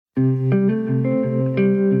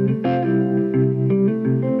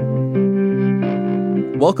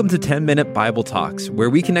Welcome to 10-Minute Bible Talks, where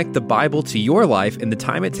we connect the Bible to your life in the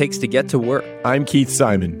time it takes to get to work. I'm Keith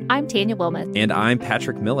Simon. I'm Tanya Wilmoth. And I'm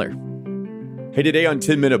Patrick Miller. Hey, today on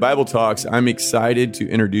 10-Minute Bible Talks, I'm excited to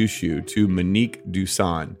introduce you to Monique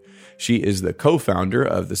Duson. She is the co-founder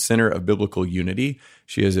of the Center of Biblical Unity.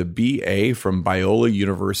 She has a BA from Biola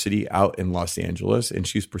University out in Los Angeles, and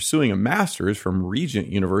she's pursuing a master's from Regent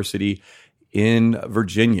University in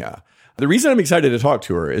Virginia. The reason I'm excited to talk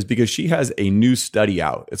to her is because she has a new study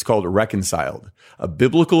out. It's called Reconciled, a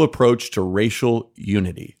biblical approach to racial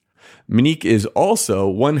unity. Monique is also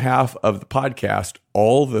one half of the podcast,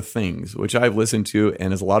 All the Things, which I've listened to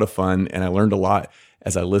and is a lot of fun, and I learned a lot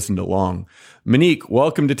as I listened along. Monique,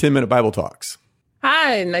 welcome to 10-Minute Bible Talks.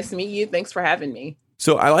 Hi, nice to meet you. Thanks for having me.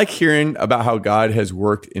 So I like hearing about how God has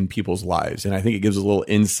worked in people's lives, and I think it gives a little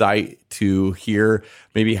insight to hear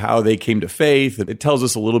maybe how they came to faith. It tells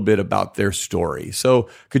us a little bit about their story. So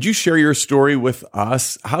could you share your story with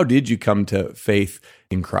us? How did you come to faith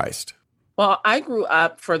in Christ? Well, I grew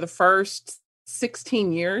up for the first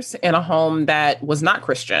 16 years in a home that was not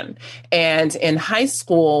Christian. And in high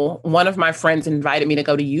school, one of my friends invited me to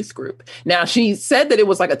go to youth group. Now, she said that it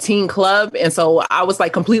was like a teen club. And so I was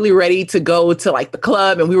like completely ready to go to like the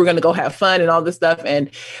club and we were going to go have fun and all this stuff. And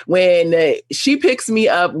when she picks me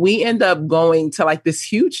up, we end up going to like this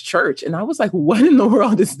huge church. And I was like, what in the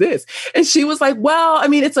world is this? And she was like, well, I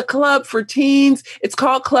mean, it's a club for teens. It's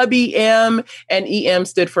called Club EM, and EM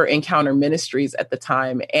stood for Encounter Ministries at the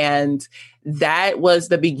time. And that was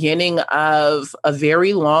the beginning of a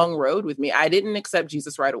very long road with me. I didn't accept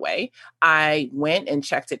Jesus right away. I went and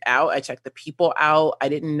checked it out. I checked the people out. I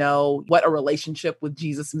didn't know what a relationship with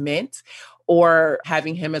Jesus meant or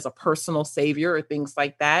having him as a personal savior or things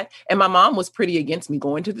like that. And my mom was pretty against me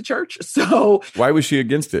going to the church. So why was she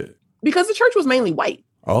against it? Because the church was mainly white.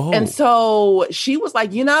 Oh. And so she was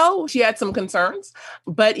like, she had some concerns,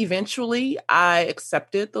 but eventually I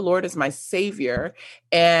accepted the Lord as my savior.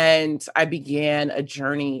 And I began a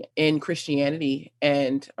journey in Christianity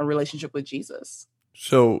and a relationship with Jesus.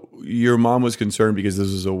 So your mom was concerned because this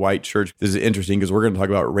is a white church. This is interesting because we're going to talk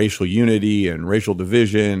about racial unity and racial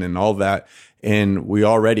division and all that. And we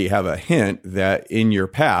already have a hint that in your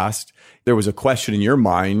past, there was a question in your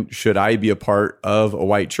mind, should I be a part of a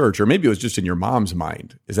white church? Or maybe it was just in your mom's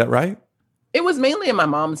mind. Is that right? It was mainly in my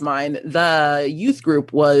mom's mind. The youth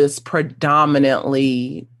group was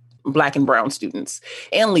predominantly Black and brown students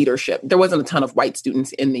and leadership. There wasn't a ton of white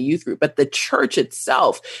students in the youth group, but the church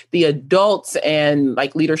itself, the adults and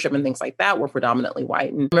like leadership and things like that were predominantly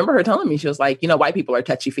white. And I remember her telling me, she was like, white people are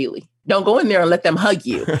touchy-feely. Don't go in there and let them hug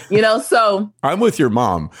you, so. I'm with your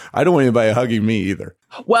mom. I don't want anybody hugging me either.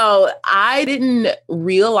 Well, I didn't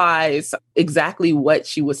realize exactly what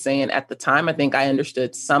she was saying at the time. I think I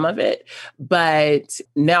understood some of it, but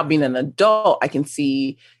now being an adult, I can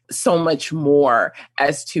see so much more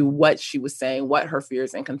as to what she was saying, what her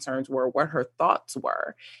fears and concerns were, what her thoughts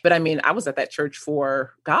were. But I mean, I was at that church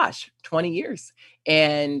for, 20 years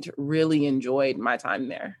and really enjoyed my time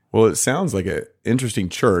there. Well, it sounds like an interesting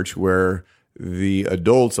church where the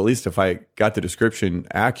adults, at least if I got the description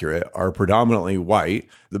accurate, are predominantly white.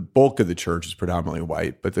 The bulk of the church is predominantly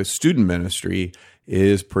white, but the student ministry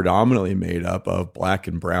is predominantly made up of Black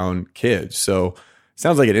and brown kids. So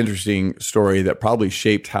sounds like an interesting story that probably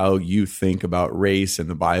shaped how you think about race and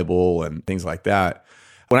the Bible and things like that.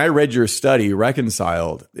 When I read your study,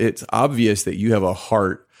 Reconciled, it's obvious that you have a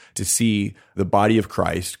heart to see the body of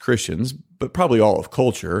Christ, Christians, but probably all of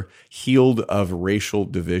culture, healed of racial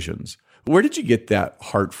divisions. Where did you get that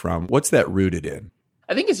heart from? What's that rooted in?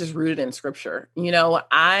 I think it's just rooted in scripture.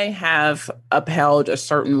 I have upheld a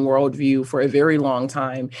certain worldview for a very long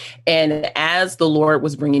time. And as the Lord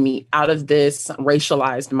was bringing me out of this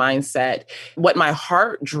racialized mindset, what my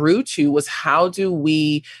heart drew to was how do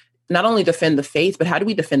we not only defend the faith, but how do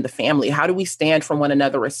we defend the family? How do we stand for one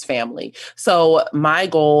another as family? So my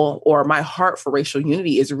goal or my heart for racial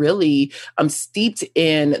unity is really steeped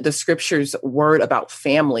in the scripture's word about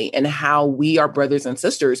family and how we are brothers and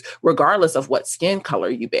sisters, regardless of what skin color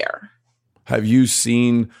you bear. Have you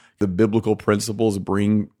seen the biblical principles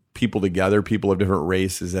bring people together, people of different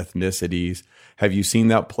races, ethnicities? Have you seen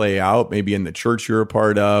that play out maybe in the church you're a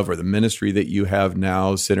part of or the ministry that you have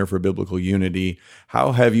now, Center for Biblical Unity?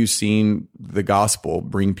 How have you seen the gospel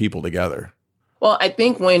bring people together? Well, I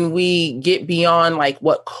think when we get beyond like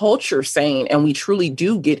what culture's saying and we truly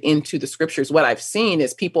do get into the scriptures, what I've seen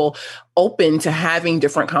is people open to having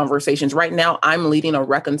different conversations. Right now, I'm leading a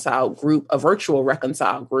reconciled group, a virtual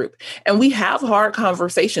reconciled group, and we have hard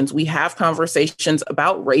conversations. We have conversations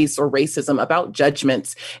about race or racism, about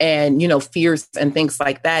judgments and, fears and things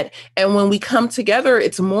like that. And when we come together,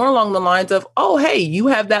 it's more along the lines of, oh, hey, you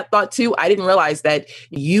have that thought too. I didn't realize that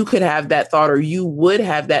you could have that thought or you would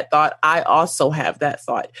have that thought. I also have that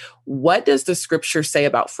thought. What does the scripture say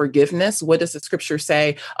about forgiveness? What does the scripture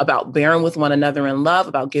say about bearing with one another in love,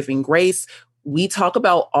 about giving grace? We talk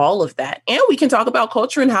about all of that. And we can talk about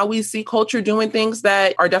culture and how we see culture doing things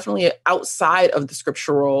that are definitely outside of the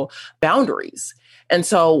scriptural boundaries. And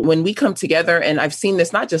so when we come together, and I've seen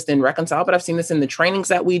this not just in Reconcile, but I've seen this in the trainings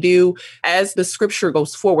that we do, as the scripture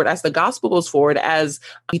goes forward, as the gospel goes forward, as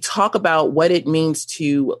we talk about what it means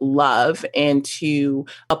to love and to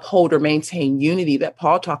uphold or maintain unity that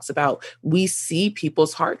Paul talks about, we see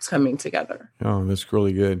people's hearts coming together. Oh, that's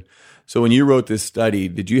really good. So when you wrote this study,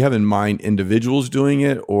 did you have in mind individuals doing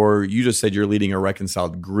it, or you just said you're leading a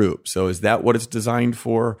reconciled group? So is that what it's designed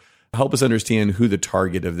for? Help us understand who the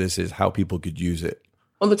target of this is, how people could use it.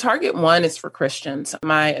 Well, the target one is for Christians.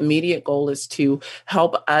 My immediate goal is to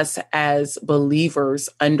help us as believers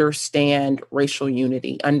understand racial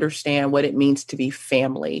unity, understand what it means to be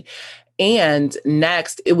family. And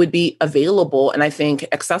next, it would be available and I think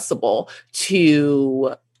accessible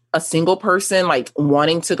to a single person, like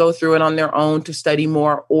wanting to go through it on their own to study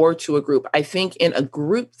more, or to a group. I think in a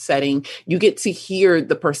group setting, you get to hear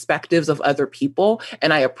the perspectives of other people.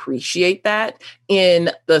 And I appreciate that.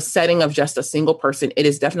 In the setting of just a single person, it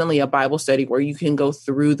is definitely a Bible study where you can go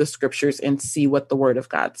through the scriptures and see what the word of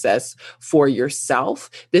God says for yourself.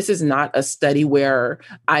 This is not a study where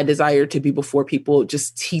I desire to be before people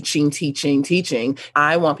just teaching.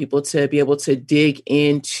 I want people to be able to dig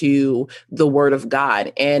into the word of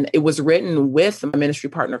God. And it was written with my ministry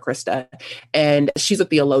partner, Krista, and she's a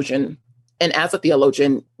theologian. And as a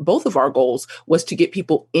theologian, both of our goals was to get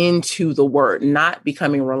people into the word, not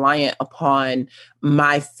becoming reliant upon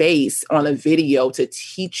my face on a video to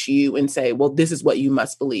teach you and say, well, this is what you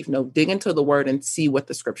must believe. No, dig into the word and see what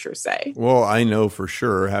the scriptures say. Well, I know for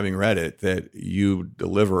sure, having read it, that you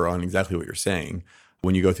deliver on exactly what you're saying.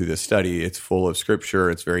 When you go through this study, it's full of scripture.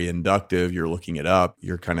 It's very inductive. You're looking it up.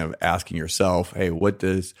 You're kind of asking yourself, hey, what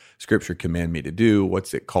does scripture command me to do?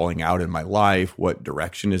 What's it calling out in my life? What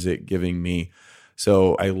direction is it giving me?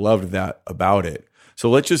 So I loved that about it. So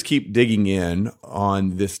let's just keep digging in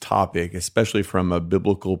on this topic, especially from a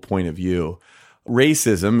biblical point of view.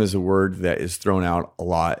 Racism is a word that is thrown out a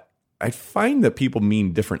lot. I find that people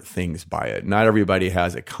mean different things by it. Not everybody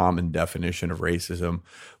has a common definition of racism.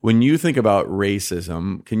 When you think about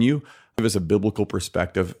racism, can you give us a biblical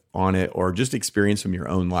perspective on it, or just experience from your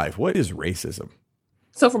own life? What is racism?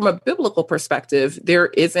 So from a biblical perspective, there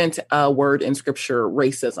isn't a word in scripture,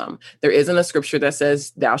 racism. There isn't a scripture that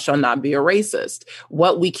says, thou shalt not be a racist.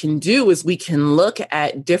 What we can do is we can look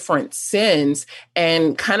at different sins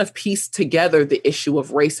and kind of piece together the issue of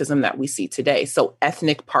racism that we see today. So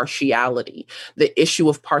ethnic partiality, the issue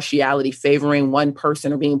of partiality, favoring one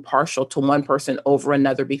person or being partial to one person over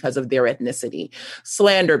another because of their ethnicity,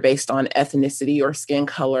 slander based on ethnicity or skin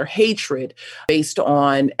color, hatred based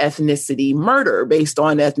on ethnicity, murder based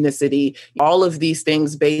on ethnicity, all of these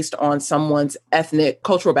things based on someone's ethnic,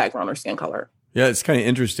 cultural background or skin color. Yeah, it's kind of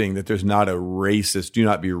interesting that there's not a racist, do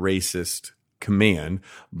not be racist command,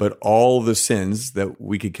 but all the sins that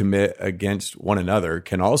we could commit against one another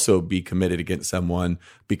can also be committed against someone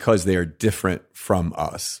because they are different from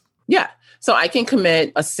us. Yeah. So I can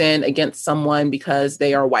commit a sin against someone because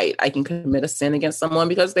they are white. I can commit a sin against someone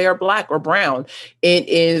because they are black or brown. It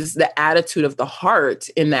is the attitude of the heart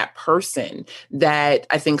in that person that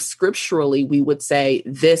I think scripturally we would say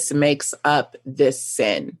this makes up this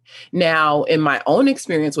sin. Now, in my own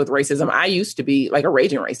experience with racism, I used to be like a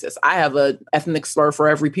raging racist. I have an ethnic slur for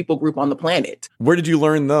every people group on the planet. Where did you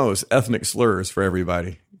learn those ethnic slurs for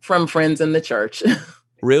everybody? From friends in the church.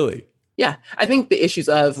 Really? Yeah, I think the issues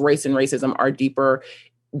of race and racism are deeper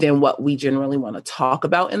than what we generally want to talk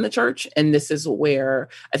about in the church. And this is where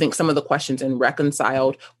I think some of the questions in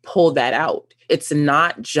Reconciled pull that out. It's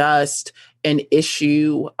not just an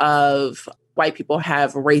issue of white people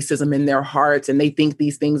have racism in their hearts and they think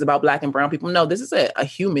these things about Black and brown people. No, this is a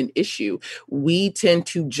human issue. We tend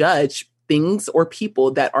to judge things or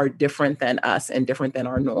people that are different than us and different than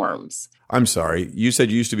our norms. I'm sorry. You said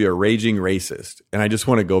you used to be a raging racist, and I just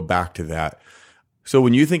want to go back to that. So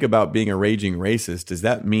when you think about being a raging racist, does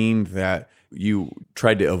that mean that you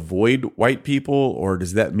tried to avoid white people, or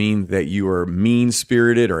does that mean that you are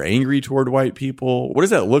mean-spirited or angry toward white people? What does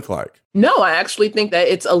that look like? No, I actually think that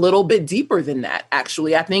it's a little bit deeper than that,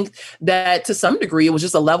 actually. I think that to some degree, it was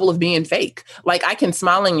just a level of being fake. Like, I can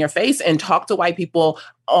smile in your face and talk to white people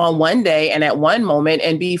on one day and at one moment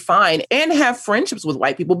and be fine and have friendships with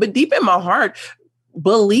white people. But deep in my heart,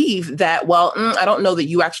 believe that, well, I don't know that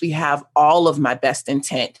you actually have all of my best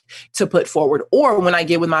intent to put forward. Or when I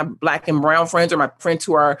get with my Black and brown friends or my friends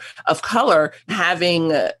who are of color,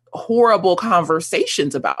 having horrible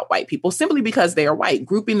conversations about white people simply because they are white,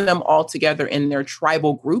 grouping them all together in their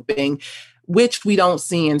tribal grouping, which we don't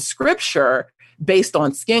see in scripture based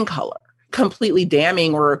on skin color, completely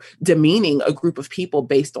damning or demeaning a group of people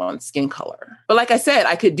based on skin color. But like I said,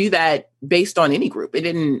 I could do that based on any group. It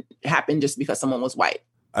didn't happen just because someone was white.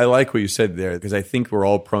 I like what you said there, because I think we're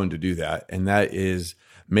all prone to do that. And that is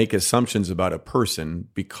make assumptions about a person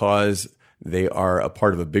because they are a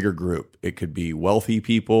part of a bigger group. It could be wealthy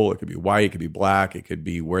people, it could be white, it could be Black, it could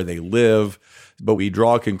be where they live. But we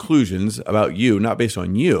draw conclusions about you, not based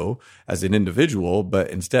on you as an individual, but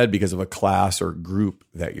instead because of a class or group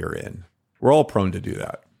that you're in. We're all prone to do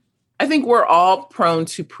that. I think we're all prone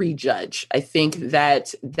to prejudge. I think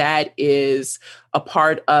that that is a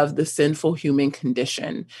part of the sinful human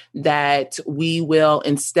condition, that we will,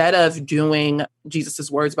 instead of doing Jesus's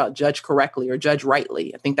words about judge correctly or judge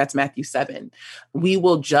rightly, I think that's Matthew 7, we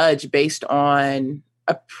will judge based on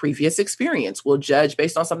a previous experience. We'll judge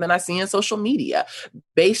based on something I see in social media,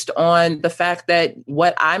 based on the fact that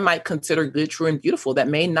what I might consider good, true, and beautiful that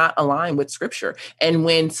may not align with scripture. And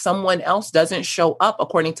when someone else doesn't show up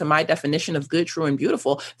according to my definition of good, true, and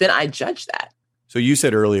beautiful, then I judge that. So you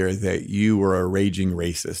said earlier that you were a raging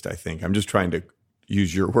racist, I think. I'm just trying to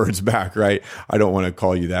use your words back, right? I don't want to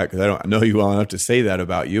call you that because I don't know you well enough to say that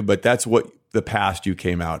about you, but that's what the past you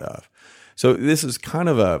came out of. So this is kind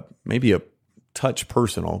of maybe a touch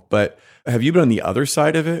personal, but have you been on the other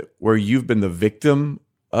side of it where you've been the victim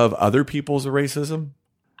of other people's racism?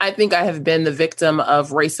 I think I have been the victim of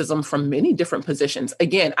racism from many different positions.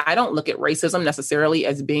 Again, I don't look at racism necessarily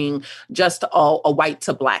as being just a white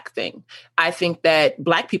to Black thing. I think that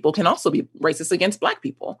Black people can also be racist against Black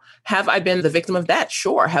people. Have I been the victim of that?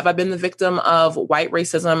 Sure. Have I been the victim of white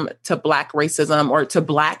racism to Black racism or to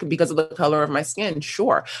Black because of the color of my skin?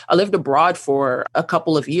 Sure. I lived abroad for a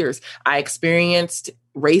couple of years. I experienced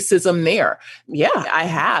racism there. Yeah, I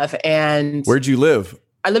have. And where'd you live?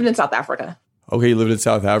 I lived in South Africa. Okay, you lived in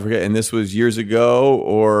South Africa, and this was years ago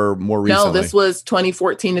or more recently? No, this was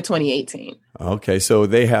 2014 to 2018. Okay, so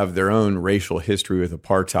they have their own racial history with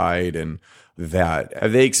apartheid and that.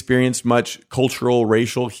 Have they experienced much cultural,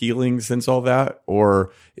 racial healing since all that,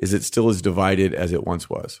 or is it still as divided as it once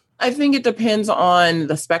was? I think it depends on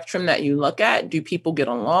the spectrum that you look at. Do people get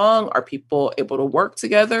along? Are people able to work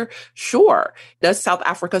together? Sure. Does South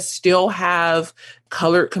Africa still have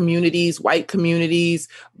colored communities, white communities,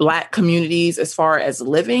 Black communities as far as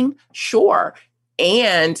living? Sure.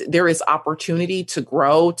 And there is opportunity to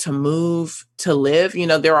grow, to move, to live. You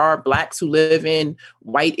know, there are Blacks who live in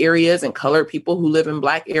white areas and colored people who live in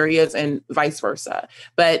Black areas and vice versa.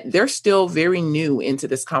 But they're still very new into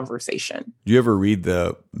this conversation. Do you ever read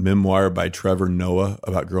the memoir by Trevor Noah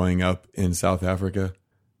about growing up in South Africa?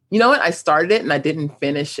 You know what? I started it and I didn't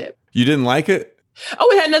finish it. You didn't like it?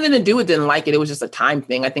 Oh, it had nothing to do with didn't like it. It was just a time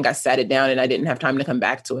thing. I think I sat it down and I didn't have time to come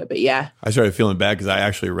back to it. But yeah. I started feeling bad because I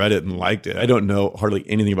actually read it and liked it. I don't know hardly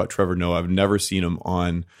anything about Trevor Noah. I've never seen him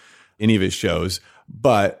on any of his shows,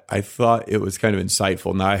 but I thought it was kind of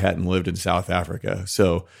insightful. Now, I hadn't lived in South Africa,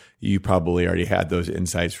 so you probably already had those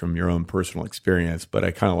insights from your own personal experience, but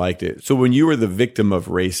I kind of liked it. So when you were the victim of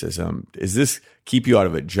racism, does this keep you out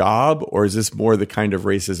of a job, or is this more the kind of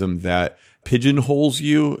racism that pigeonholes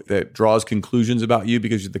you, that draws conclusions about you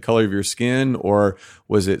because of the color of your skin? Or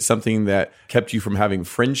was it something that kept you from having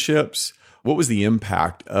friendships? What was the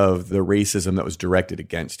impact of the racism that was directed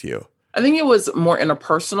against you? I think it was more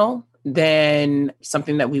interpersonal than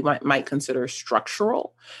something that we might consider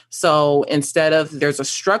structural. So instead of there's a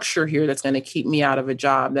structure here that's going to keep me out of a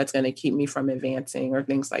job, that's going to keep me from advancing or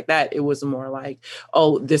things like that, it was more like,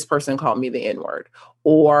 oh, this person called me the N-word,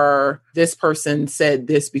 or this person said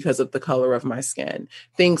this because of the color of my skin,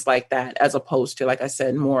 things like that, as opposed to, like I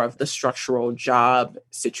said, more of the structural job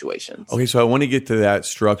situations. Okay, so I want to get to that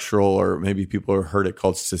structural, or maybe people have heard it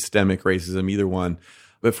called systemic racism, either one.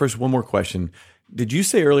 But first, one more question. Did you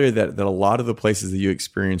say earlier that a lot of the places that you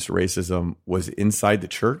experienced racism was inside the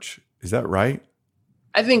church? Is that right?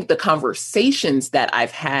 I think the conversations that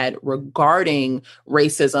I've had regarding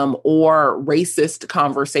racism or racist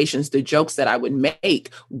conversations, the jokes that I would make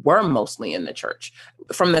were mostly in the church.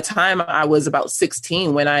 From the time I was about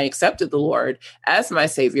 16, when I accepted the Lord as my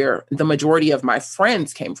Savior, the majority of my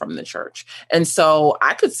friends came from the church. And so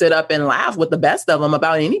I could sit up and laugh with the best of them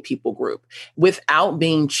about any people group without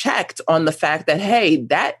being checked on the fact that, hey,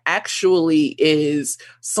 that actually is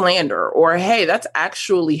slander, or hey, that's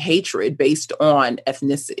actually hatred based on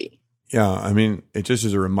ethnicity. Yeah, I mean, it just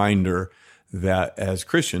is a reminder that as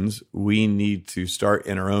Christians, we need to start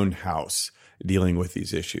in our own house dealing with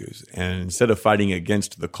these issues. And instead of fighting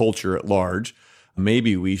against the culture at large,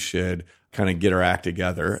 maybe we should kind of get our act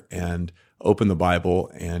together and open the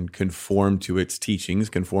Bible and conform to its teachings,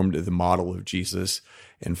 conform to the model of Jesus,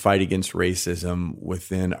 and fight against racism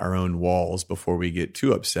within our own walls before we get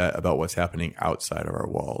too upset about what's happening outside of our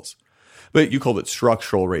walls. But you called it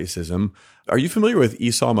structural racism. Are you familiar with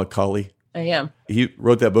Esau McCaulley? I am. He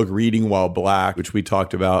wrote that book, Reading While Black, which we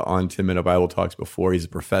talked about on 10 Minute Bible Talks before. He's a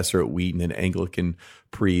professor at Wheaton, an Anglican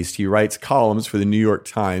priest. He writes columns for the New York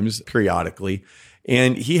Times periodically.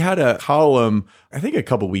 And he had a column, I think a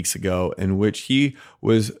couple weeks ago, in which he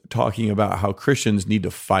was talking about how Christians need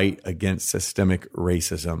to fight against systemic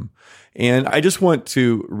racism. And I just want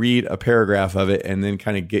to read a paragraph of it and then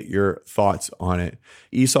kind of get your thoughts on it.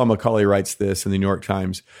 Esau McCaulley writes this in the New York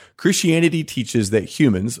Times: Christianity teaches that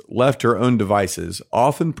humans, left to our own devices,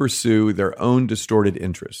 often pursue their own distorted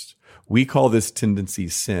interests. We call this tendency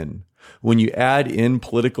sin. When you add in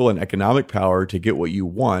political and economic power to get what you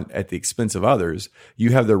want at the expense of others, you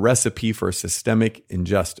have the recipe for systemic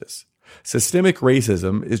injustice. Systemic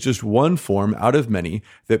racism is just one form out of many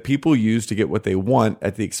that people use to get what they want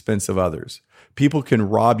at the expense of others. People can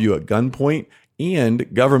rob you at gunpoint,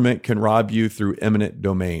 and government can rob you through eminent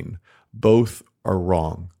domain. Both are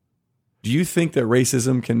wrong. Do you think that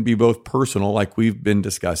racism can be both personal, like we've been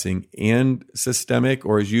discussing, and systemic,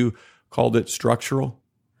 or as you called it, structural?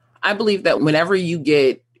 I believe that whenever you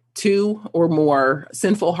get two or more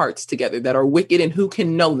sinful hearts together that are wicked and who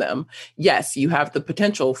can know them, yes, you have the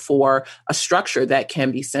potential for a structure that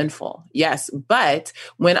can be sinful. Yes. But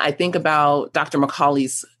when I think about Dr.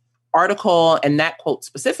 McCaulley's article and that quote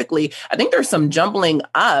specifically, I think there's some jumbling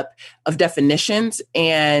up of definitions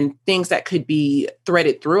and things that could be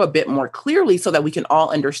threaded through a bit more clearly so that we can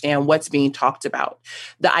all understand what's being talked about.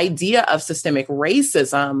 The idea of systemic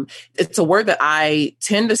racism, it's a word that I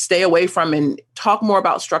tend to stay away from and talk more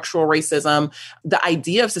about structural racism. The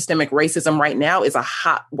idea of systemic racism right now is a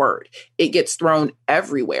hot word. It gets thrown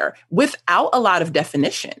everywhere without a lot of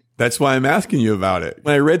definition. That's why I'm asking you about it.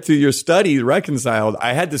 When I read through your study, Reconciled,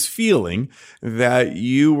 I had this feeling that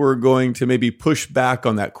you were going to maybe push back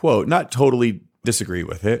on that quote, not totally disagree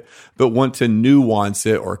with it, but want to nuance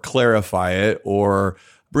it or clarify it or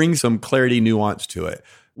bring some clarity, nuance to it.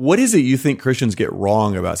 What is it you think Christians get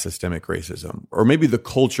wrong about systemic racism? Or maybe the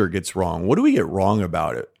culture gets wrong. What do we get wrong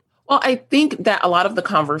about it? Well, I think that a lot of the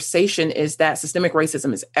conversation is that systemic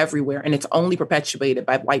racism is everywhere and it's only perpetuated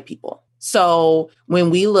by white people. So when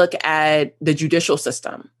we look at the judicial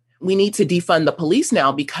system, we need to defund the police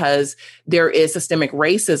now because there is systemic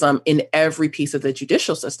racism in every piece of the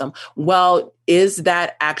judicial system. Well, is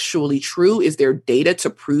that actually true? Is there data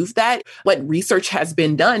to prove that? What research has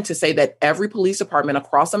been done to say that every police department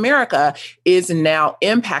across America is now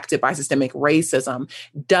impacted by systemic racism?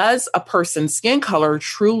 Does a person's skin color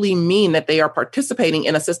truly mean that they are participating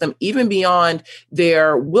in a system even beyond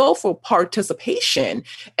their willful participation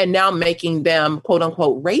and now making them quote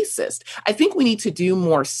unquote racist? I think we need to do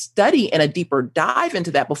more study and a deeper dive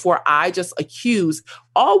into that before I just accuse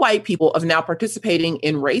all white people of now participating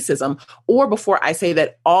in racism, or before I say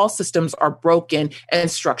that all systems are broken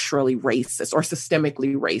and structurally racist or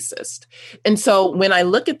systemically racist. And so when I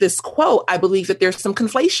look at this quote, I believe that there's some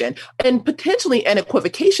conflation and potentially an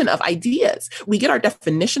equivocation of ideas. We get our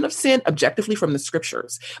definition of sin objectively from the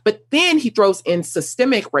scriptures, but then he throws in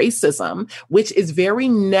systemic racism, which is very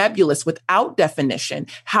nebulous without definition.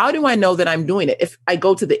 How do I know that I'm doing it? If I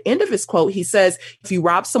go to the end of his quote, he says, if you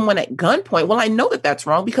rob someone at gunpoint, well, I know that that's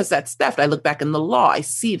wrong because that's theft. I look back in the law, I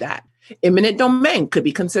see that. Eminent domain could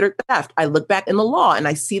be considered theft. I look back in the law and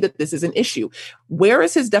I see that this is an issue. Where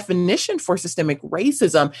is his definition for systemic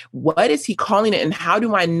racism? What is he calling it? And how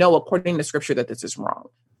do I know, according to scripture, that this is wrong?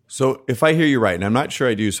 So if I hear you right, and I'm not sure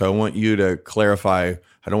I do, so I want you to clarify,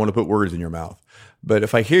 I don't want to put words in your mouth, but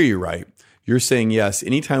if I hear you right, you're saying, yes,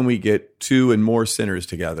 anytime we get two and more sinners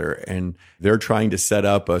together and they're trying to set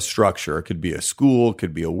up a structure, it could be a school,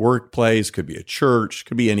 could be a workplace, could be a church,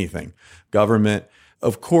 could be anything, government,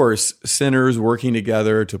 of course, sinners working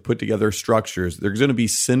together to put together structures, there's going to be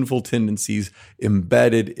sinful tendencies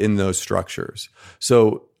embedded in those structures.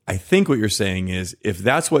 So I think what you're saying is if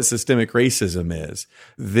that's what systemic racism is,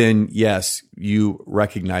 then yes, you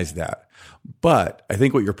recognize that. But I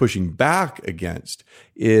think what you're pushing back against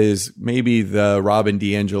is maybe the Robin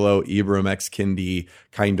DiAngelo, Ibram X. Kendi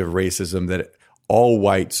kind of racism that all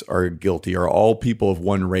whites are guilty or all people of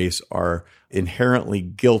one race are inherently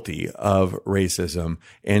guilty of racism,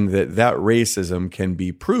 and that racism can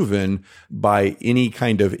be proven by any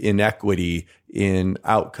kind of inequity in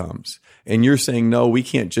outcomes. And you're saying, no, we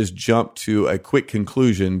can't just jump to a quick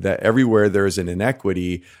conclusion that everywhere there's an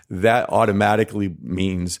inequity, that automatically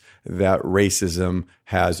means that racism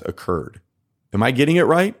has occurred. Am I getting it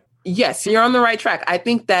right? Yes, you're on the right track. I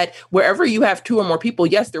think that wherever you have two or more people,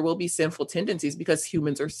 yes, there will be sinful tendencies because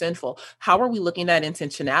humans are sinful. How are we looking at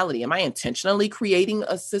intentionality? Am I intentionally creating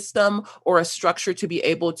a system or a structure to be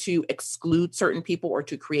able to exclude certain people or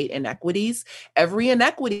to create inequities? Every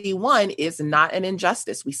inequity, one, is not an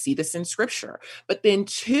injustice. We see this in scripture. But then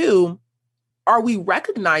two, are we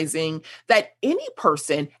recognizing that any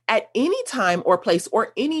person at any time or place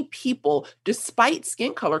or any people, despite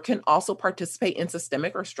skin color, can also participate in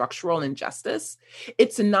systemic or structural injustice?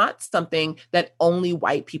 It's not something that only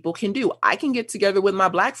white people can do. I can get together with my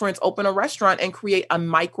Black friends, open a restaurant, and create a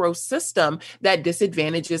micro system that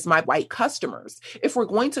disadvantages my white customers. If we're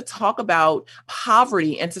going to talk about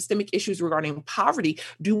poverty and systemic issues regarding poverty,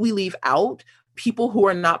 do we leave out people who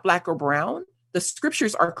are not Black or brown? The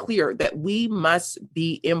scriptures are clear that we must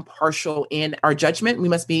be impartial in our judgment. We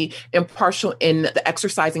must be impartial in the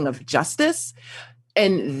exercising of justice.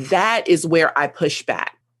 And that is where I push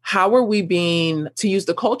back. How are we being, to use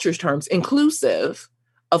the culture's terms, inclusive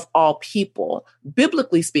of all people?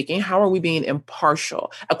 Biblically speaking, how are we being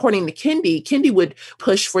impartial? According to Kendi would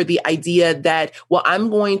push for the idea that, well, I'm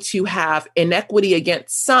going to have inequity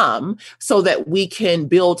against some so that we can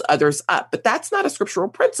build others up. But that's not a scriptural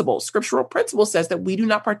principle. Scriptural principle says that we do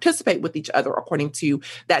not participate with each other according to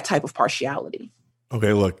that type of partiality.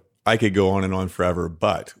 Okay, look, I could go on and on forever,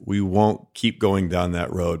 but we won't keep going down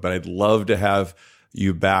that road. But I'd love to have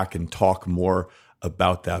you back and talk more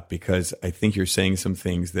about that, because I think you're saying some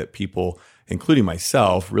things that people, including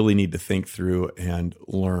myself, really need to think through and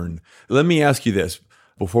learn. Let me ask you this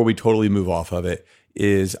before we totally move off of it,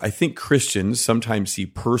 is I think Christians sometimes see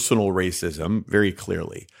personal racism very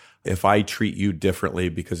clearly. If I treat you differently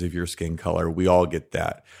because of your skin color, we all get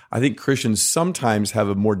that. I think Christians sometimes have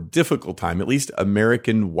a more difficult time, at least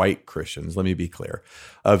American white Christians, let me be clear,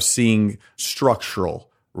 of seeing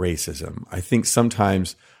structural racism. I think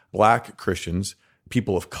sometimes Black Christians,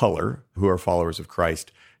 people of color who are followers of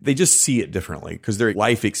Christ, they just see it differently because their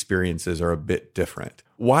life experiences are a bit different.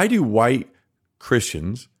 Why do white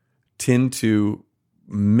Christians tend to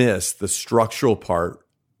miss the structural part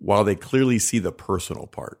while they clearly see the personal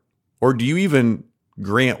part? Or do you even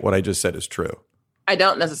grant what I just said is true? I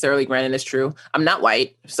don't necessarily grant it as true. I'm not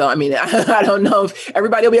white. So, I mean, I don't know if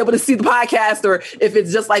everybody will be able to see the podcast or if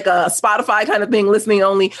it's just like a Spotify kind of thing, listening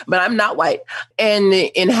only, but I'm not white. And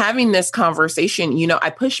in having this conversation, I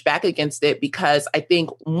push back against it because I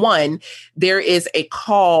think, one, there is a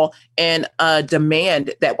call and a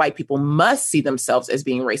demand that white people must see themselves as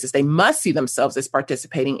being racist. They must see themselves as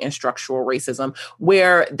participating in structural racism,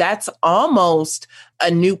 where that's almost a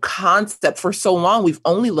new concept. For so long, we've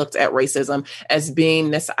only looked at racism as being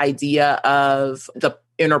this idea of the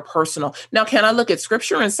interpersonal. Now, can I look at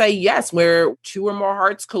scripture and say, yes, where two or more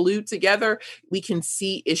hearts collude together, we can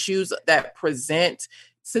see issues that present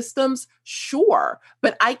systems? Sure.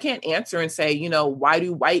 But I can't answer and say, why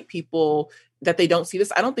do white people that they don't see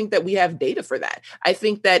this? I don't think that we have data for that. I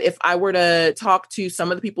think that if I were to talk to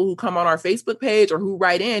some of the people who come on our Facebook page or who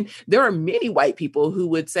write in, there are many white people who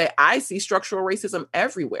would say, I see structural racism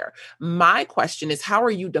everywhere. My question is, how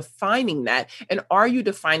are you defining that? And are you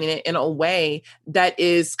defining it in a way that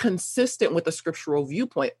is consistent with a scriptural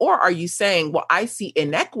viewpoint? Or are you saying, well, I see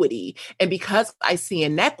inequity, and because I see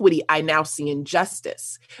inequity, I now see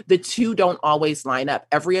injustice? The two don't always line up.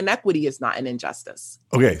 Every inequity is not an injustice.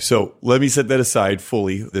 Okay, so let me set that aside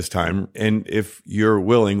fully this time. And if you're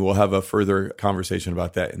willing, we'll have a further conversation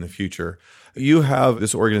about that in the future. You have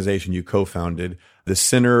this organization you co-founded, the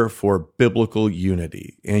Center for Biblical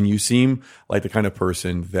Unity, and you seem like the kind of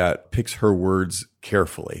person that picks her words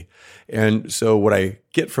carefully. And so what I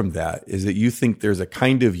get from that is that you think there's a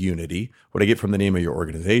kind of unity. What I get from the name of your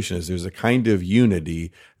organization is there's a kind of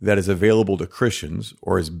unity that is available to Christians,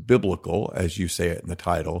 or is biblical, as you say it in the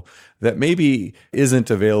title, that maybe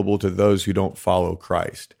isn't available to those who don't follow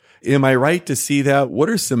Christ. Am I right to see that? What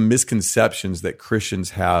are some misconceptions that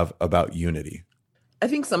Christians have about unity? I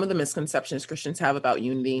think some of the misconceptions Christians have about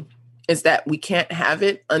unity is that we can't have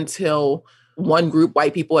it until one group,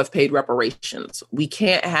 white people, have paid reparations. We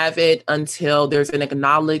can't have it until there's an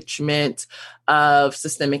acknowledgement of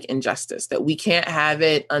systemic injustice, that we can't have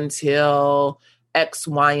it until X,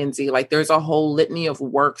 Y, and Z. Like there's a whole litany of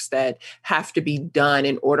works that have to be done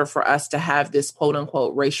in order for us to have this quote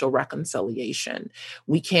unquote racial reconciliation.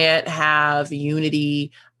 We can't have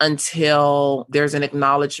unity until there's an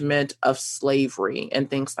acknowledgement of slavery and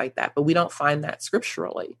things like that. But we don't find that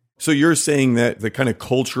scripturally. So you're saying that the kind of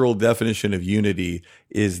cultural definition of unity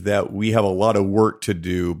is that we have a lot of work to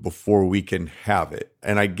do before we can have it.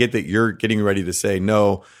 And I get that you're getting ready to say,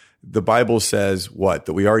 no, the Bible says what?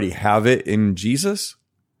 That we already have it in Jesus?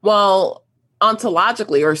 Well,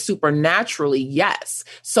 ontologically or supernaturally, yes.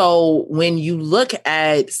 So when you look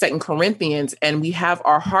at 2 Corinthians and we have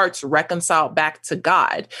our hearts reconciled back to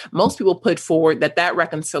God, most people put forward that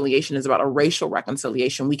reconciliation is about a racial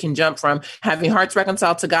reconciliation. We can jump from having hearts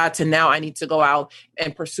reconciled to God to now I need to go out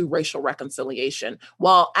and pursue racial reconciliation.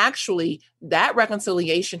 Well, actually, that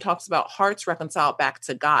reconciliation talks about hearts reconciled back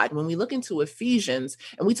to God. When we look into Ephesians,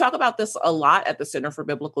 and we talk about this a lot at the Center for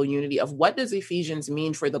Biblical Unity, of what does Ephesians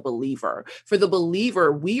mean for the believer? For the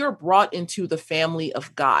believer, we are brought into the family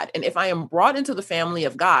of God. And if I am brought into the family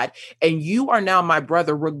of God and you are now my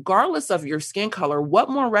brother, regardless of your skin color, what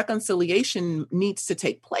more reconciliation needs to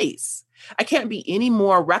take place? I can't be any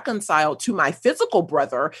more reconciled to my physical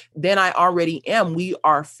brother than I already am. We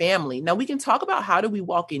are family. Now, we can talk about how do we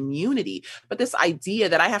walk in unity, but this idea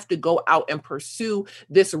that I have to go out and pursue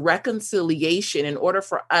this reconciliation in order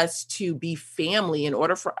for us to be family, in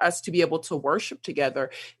order for us to be able to worship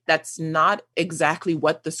together, that's not exactly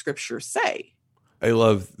what the scriptures say. I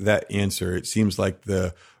love that answer. It seems like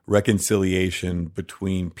the reconciliation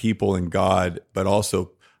between people and God, but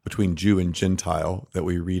also between Jew and Gentile that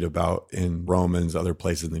we read about in Romans, other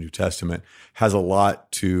places in the New Testament, has a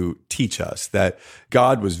lot to teach us. That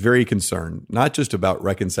God was very concerned, not just about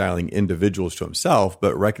reconciling individuals to himself,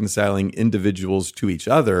 but reconciling individuals to each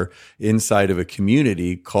other inside of a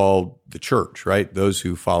community called the church, right? Those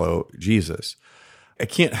who follow Jesus. I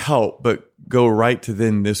can't help but go right to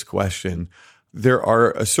then this question. There are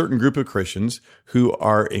a certain group of Christians who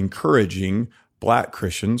are encouraging Black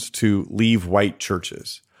Christians to leave white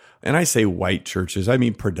churches. And I say white churches, I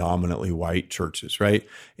mean predominantly white churches, right?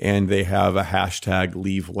 And they have a hashtag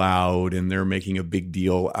Leave Loud, and they're making a big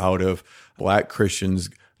deal out of Black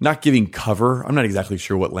Christians not giving cover. I'm not exactly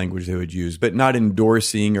sure what language they would use, but not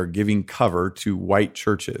endorsing or giving cover to white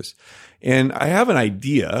churches. And I have an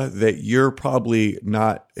idea that you're probably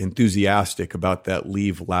not enthusiastic about that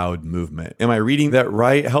Leave Loud movement. Am I reading that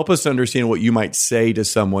right? Help us understand what you might say to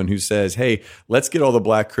someone who says, hey, let's get all the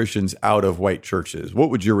Black Christians out of white churches. What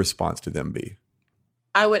would your response to them be?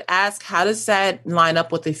 I would ask, how does that line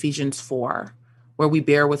up with Ephesians 4, where we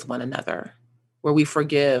bear with one another, where we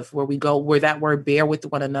forgive, where we go, where that word bear with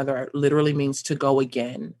one another literally means to go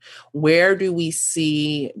again? Where do we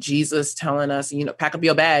see Jesus telling us, pack up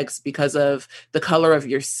your bags because of the color of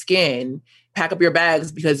your skin? Pack up your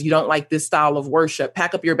bags because you don't like this style of worship.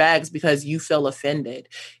 Pack up your bags because you feel offended.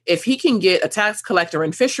 If he can get a tax collector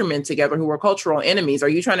and fisherman together who are cultural enemies, are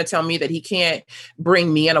you trying to tell me that he can't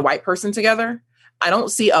bring me and a white person together? I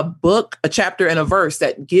don't see a book, a chapter, and a verse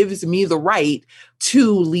that gives me the right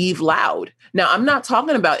to leave loud. Now, I'm not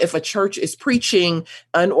talking about if a church is preaching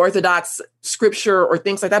unorthodox scripture or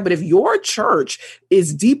things like that, but if your church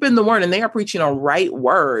is deep in the word and they are preaching a right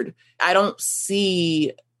word, I don't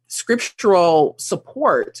see scriptural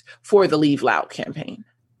support for the Leave Loud campaign.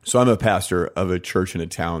 So I'm a pastor of a church in a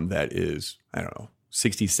town that is,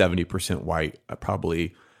 60, 70% white,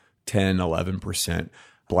 probably 10, 11%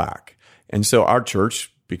 Black. And so our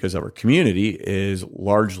church, because of our community, is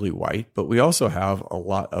largely white, but we also have a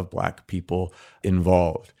lot of Black people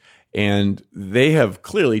involved. And they have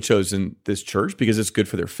clearly chosen this church because it's good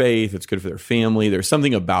for their faith, it's good for their family. There's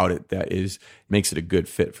something about it that makes it a good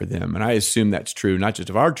fit for them. And I assume that's true, not just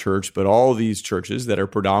of our church, but all these churches that are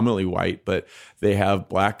predominantly white, but they have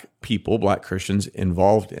Black people, Black Christians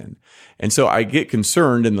involved in. And so I get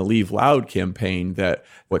concerned in the Leave Loud campaign that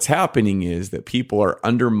what's happening is that people are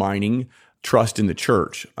undermining trust in the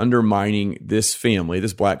church, undermining this family,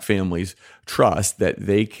 this Black family's trust that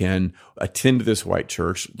they can attend this white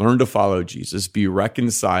church, learn to follow Jesus, be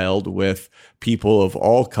reconciled with people of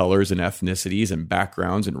all colors and ethnicities and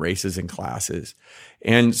backgrounds and races and classes.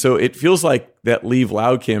 And so it feels like that Leave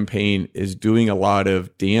Loud campaign is doing a lot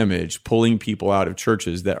of damage, pulling people out of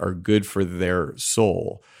churches that are good for their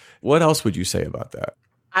soul. What else would you say about that?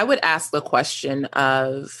 I would ask the question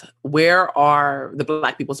of, where are the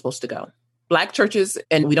Black people supposed to go? Black churches,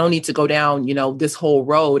 and we don't need to go down, this whole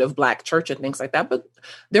road of Black church and things like that, but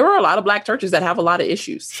there are a lot of Black churches that have a lot of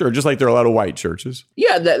issues. Sure, just like there are a lot of white churches.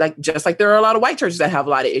 Yeah, just like there are a lot of white churches that have a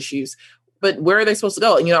lot of issues. But where are they supposed to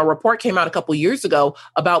go? And, a report came out a couple of years ago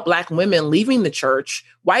about Black women leaving the church,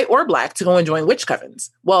 white or Black, to go and join witch covens.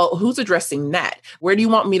 Well, who's addressing that? Where do you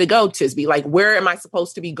want me to go, Tisby? Like, where am I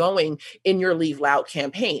supposed to be going in your Leave Loud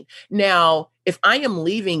campaign? Now, if I am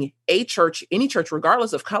leaving a church, any church,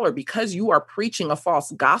 regardless of color, because you are preaching a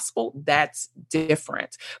false gospel, that's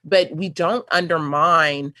different. But we don't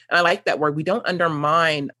undermine, and I like that word, we don't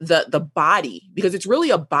undermine the body, because it's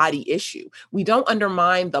really a body issue. We don't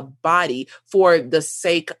undermine the body for the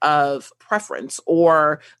sake of preference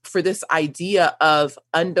or for this idea of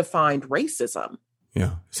undefined racism.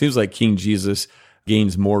 Yeah. It seems like King Jesus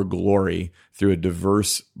gains more glory through a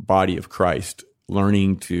diverse body of Christ,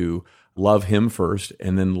 learning to love him first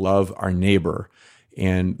and then love our neighbor.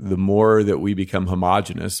 And the more that we become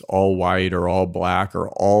homogenous, all white or all Black or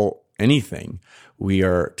all anything, we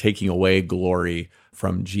are taking away glory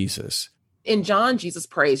from Jesus. In John, Jesus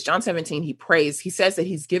prays, John 17, he prays, he says that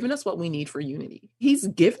he's given us what we need for unity. He's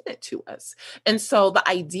given it to us. And so the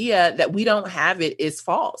idea that we don't have it is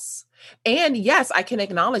false. And yes, I can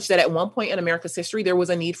acknowledge that at one point in America's history, there was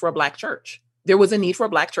a need for a Black church. There was a need for a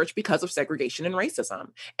Black church because of segregation and racism.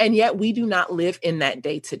 And yet we do not live in that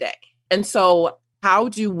day today. And so how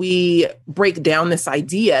do we break down this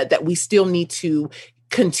idea that we still need to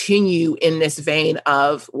continue in this vein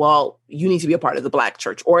of, well, you need to be a part of the Black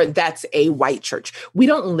church, or that's a white church? We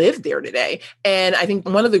don't live there today. And I think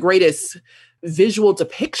one of the greatest visual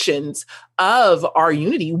depictions of our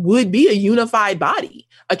unity would be a unified body,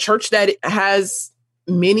 a church that has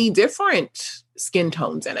many different skin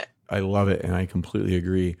tones in it. I love it, and I completely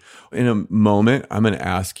agree. In a moment, I'm going to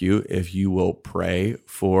ask you if you will pray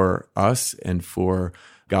for us and for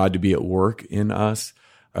God to be at work in us.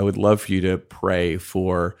 I would love for you to pray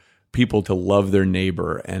for people to love their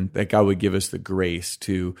neighbor, and that God would give us the grace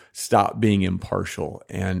to stop being impartial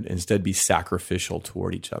and instead be sacrificial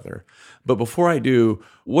toward each other. But before I do,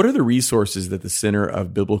 what are the resources that the Center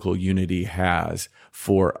of Biblical Unity has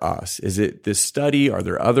for us? Is it this study? Are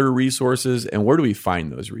there other resources? And where do we find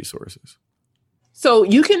those resources? So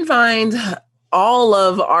you can find all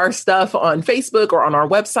of our stuff on Facebook or on our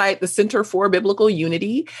website, the Center for Biblical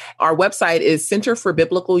Unity. Our website is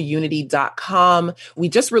centerforbiblicalunity.com. We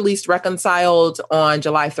just released Reconciled on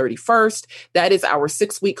July 31st. That is our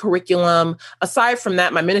 6-week curriculum. Aside from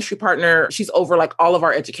that, my ministry partner, she's over like all of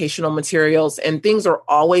our educational materials, and things are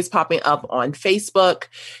always popping up on Facebook.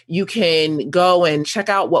 You can go and check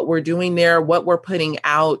out what we're doing there, what we're putting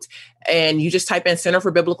out, and you just type in Center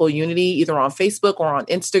for Biblical Unity, either on Facebook or on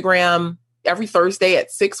Instagram. Every Thursday at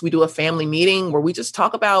 6, we do a family meeting where we just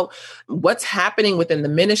talk about what's happening within the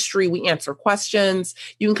ministry. We answer questions.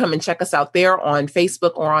 You can come and check us out there on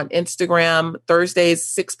Facebook or on Instagram. Thursdays,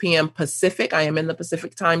 6 p.m. Pacific. I am in the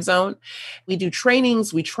Pacific time zone. We do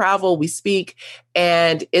trainings, we travel, we speak,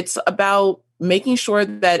 and it's about making sure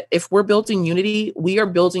that if we're building unity, we are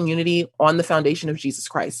building unity on the foundation of Jesus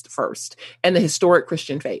Christ first and the historic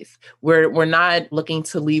Christian faith. We're not looking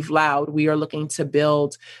to leave loud. We are looking to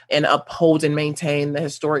build and uphold and maintain the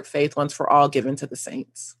historic faith once for all given to the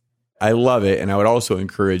saints. I love it. And I would also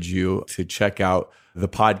encourage you to check out the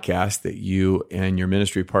podcast that you and your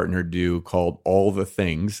ministry partner do called All the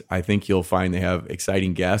Things. I think you'll find they have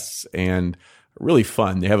exciting guests and really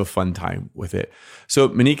fun. They have a fun time with it. So,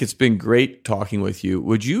 Monique, it's been great talking with you.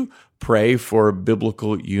 Would you pray for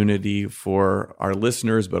biblical unity for our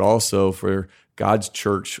listeners, but also for God's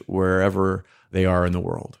church wherever they are in the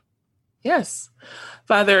world? Yes.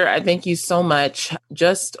 Father, I thank you so much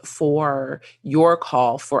just for your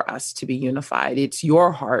call for us to be unified. It's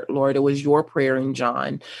your heart, Lord. It was your prayer in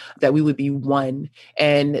John that we would be one,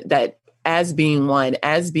 and that as being one,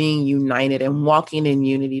 as being united and walking in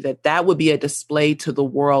unity, that would be a display to the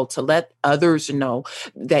world to let others know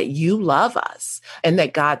that you love us and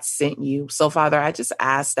that God sent you. So, Father, I just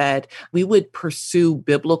ask that we would pursue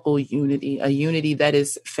biblical unity, a unity that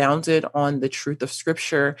is founded on the truth of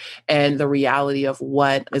Scripture and the reality of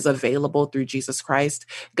what is available through Jesus Christ.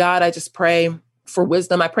 God, I just pray for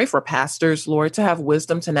wisdom. I pray for pastors, Lord, to have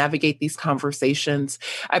wisdom to navigate these conversations.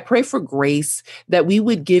 I pray for grace, that we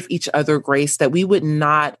would give each other grace, that we would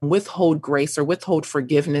not withhold grace or withhold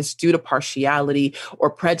forgiveness due to partiality or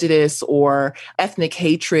prejudice or ethnic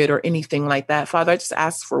hatred or anything like that. Father, I just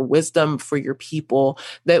ask for wisdom for your people,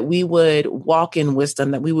 that we would walk in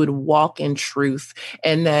wisdom, that we would walk in truth,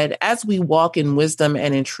 and that as we walk in wisdom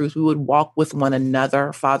and in truth, we would walk with one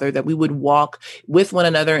another, Father, that we would walk with one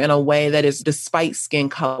another in a way that is despite white skin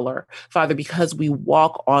color, Father, because we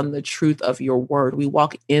walk on the truth of your word. We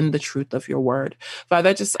walk in the truth of your word. Father,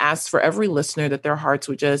 I just ask for every listener that their hearts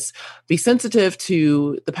would just be sensitive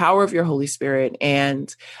to the power of your Holy Spirit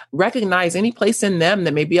and recognize any place in them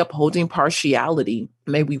that may be upholding partiality.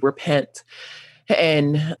 May we repent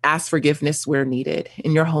and ask forgiveness where needed.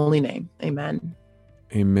 In your holy name, amen.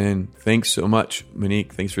 Amen. Thanks so much,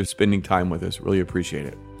 Monique. Thanks for spending time with us. Really appreciate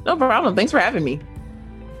it. No problem. Thanks for having me.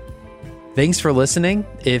 Thanks for listening.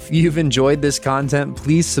 If you've enjoyed this content,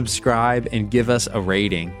 please subscribe and give us a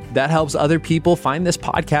rating. That helps other people find this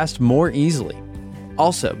podcast more easily.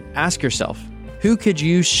 Also, ask yourself, who could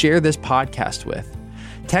you share this podcast with?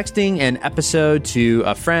 Texting an episode to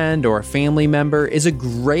a friend or a family member is a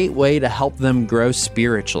great way to help them grow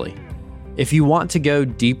spiritually. If you want to go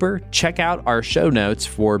deeper, check out our show notes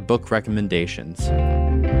for book recommendations.